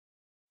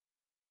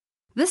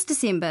This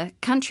December,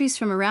 countries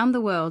from around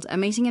the world are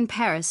meeting in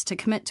Paris to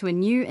commit to a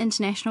new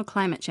international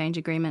climate change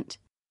agreement.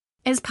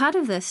 As part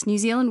of this, New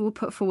Zealand will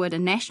put forward a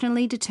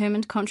nationally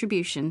determined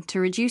contribution to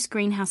reduce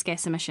greenhouse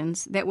gas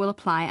emissions that will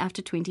apply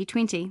after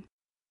 2020.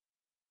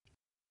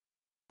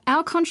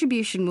 Our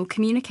contribution will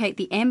communicate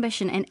the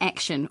ambition and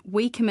action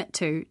we commit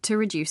to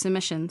reduce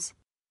emissions.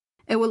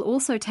 It will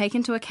also take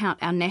into account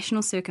our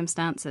national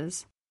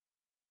circumstances.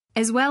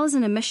 As well as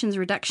an emissions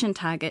reduction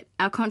target,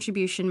 our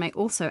contribution may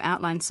also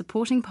outline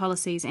supporting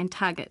policies and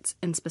targets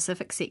in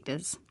specific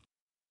sectors.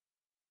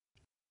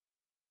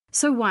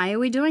 So why are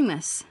we doing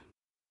this?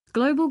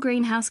 Global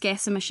greenhouse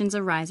gas emissions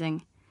are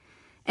rising.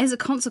 As a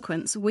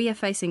consequence, we are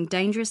facing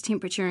dangerous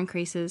temperature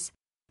increases,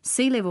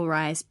 sea level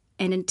rise,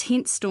 and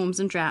intense storms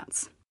and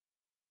droughts.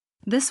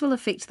 This will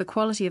affect the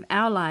quality of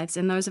our lives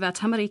and those of our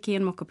tamariki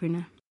and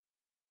mokopuna.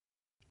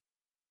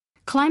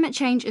 Climate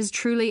change is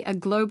truly a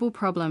global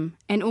problem,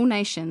 and all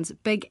nations,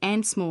 big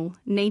and small,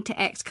 need to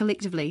act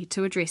collectively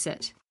to address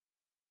it.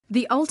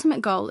 The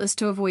ultimate goal is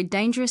to avoid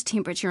dangerous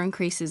temperature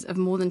increases of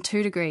more than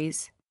 2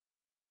 degrees.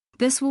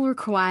 This will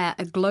require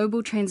a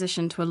global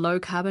transition to a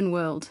low-carbon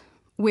world,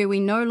 where we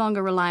no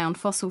longer rely on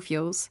fossil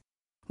fuels,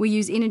 we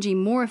use energy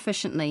more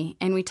efficiently,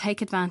 and we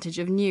take advantage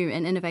of new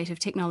and innovative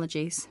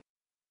technologies.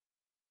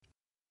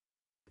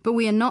 But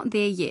we are not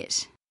there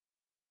yet.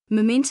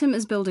 Momentum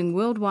is building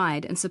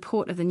worldwide in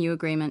support of the new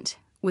agreement,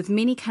 with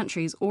many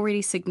countries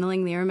already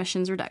signalling their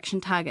emissions reduction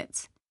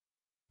targets,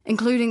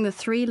 including the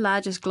 3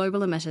 largest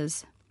global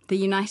emitters, the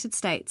United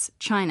States,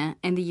 China,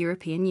 and the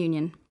European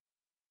Union.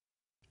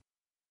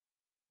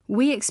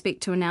 We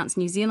expect to announce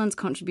New Zealand's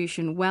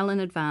contribution well in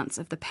advance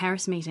of the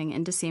Paris meeting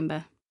in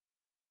December.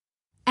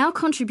 Our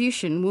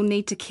contribution will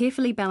need to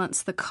carefully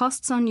balance the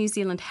costs on New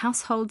Zealand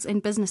households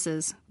and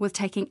businesses with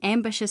taking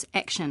ambitious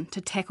action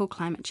to tackle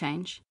climate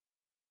change.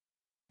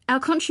 Our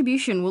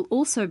contribution will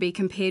also be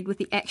compared with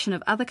the action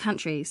of other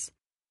countries,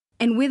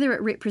 and whether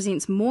it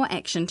represents more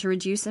action to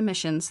reduce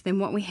emissions than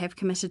what we have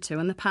committed to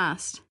in the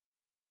past.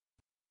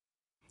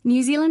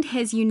 New Zealand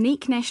has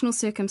unique national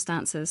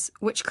circumstances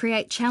which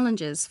create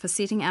challenges for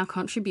setting our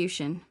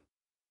contribution.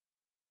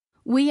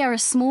 We are a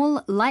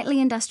small, lightly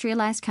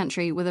industrialised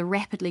country with a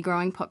rapidly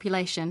growing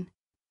population.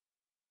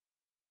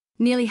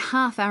 Nearly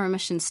half our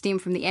emissions stem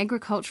from the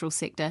agricultural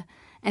sector,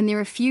 and there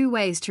are few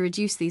ways to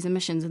reduce these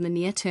emissions in the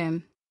near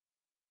term.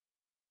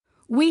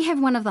 We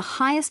have one of the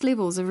highest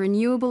levels of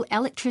renewable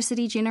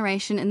electricity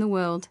generation in the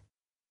world,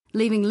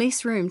 leaving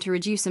less room to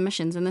reduce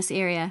emissions in this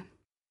area.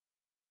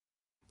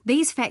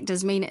 These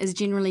factors mean it is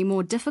generally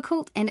more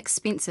difficult and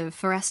expensive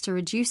for us to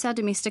reduce our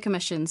domestic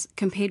emissions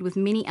compared with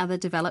many other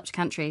developed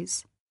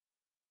countries.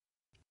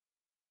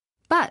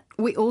 But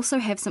we also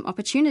have some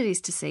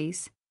opportunities to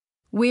seize.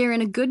 We are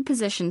in a good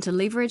position to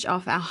leverage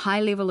off our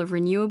high level of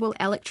renewable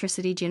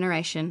electricity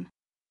generation,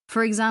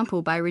 for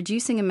example by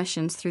reducing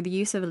emissions through the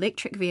use of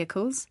electric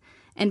vehicles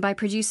and by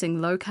producing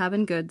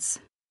low-carbon goods.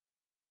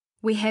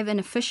 We have an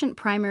efficient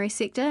primary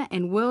sector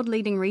and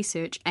world-leading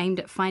research aimed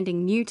at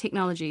finding new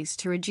technologies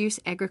to reduce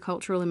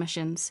agricultural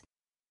emissions.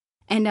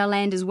 And our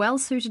land is well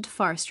suited to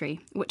forestry,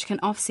 which can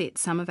offset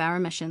some of our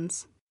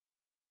emissions.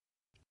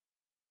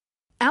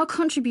 Our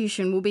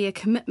contribution will be a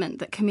commitment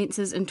that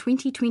commences in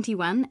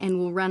 2021 and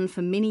will run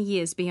for many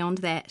years beyond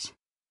that.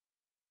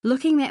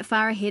 Looking that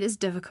far ahead is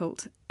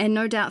difficult, and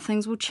no doubt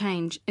things will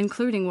change,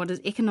 including what is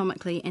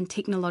economically and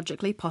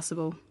technologically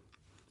possible.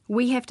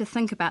 We have to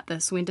think about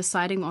this when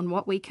deciding on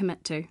what we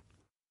commit to.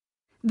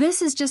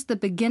 This is just the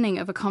beginning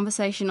of a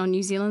conversation on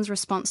New Zealand's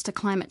response to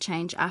climate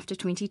change after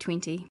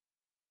 2020.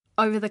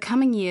 Over the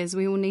coming years,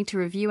 we will need to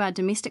review our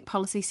domestic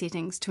policy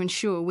settings to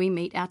ensure we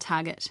meet our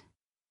target.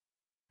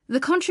 The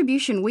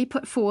contribution we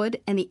put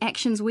forward and the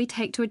actions we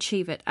take to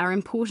achieve it are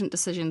important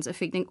decisions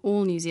affecting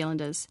all New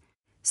Zealanders.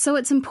 So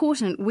it's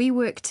important we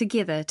work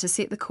together to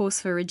set the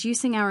course for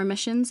reducing our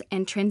emissions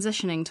and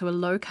transitioning to a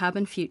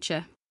low-carbon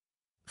future.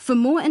 For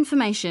more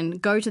information,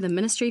 go to the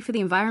Ministry for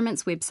the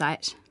Environment's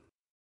website.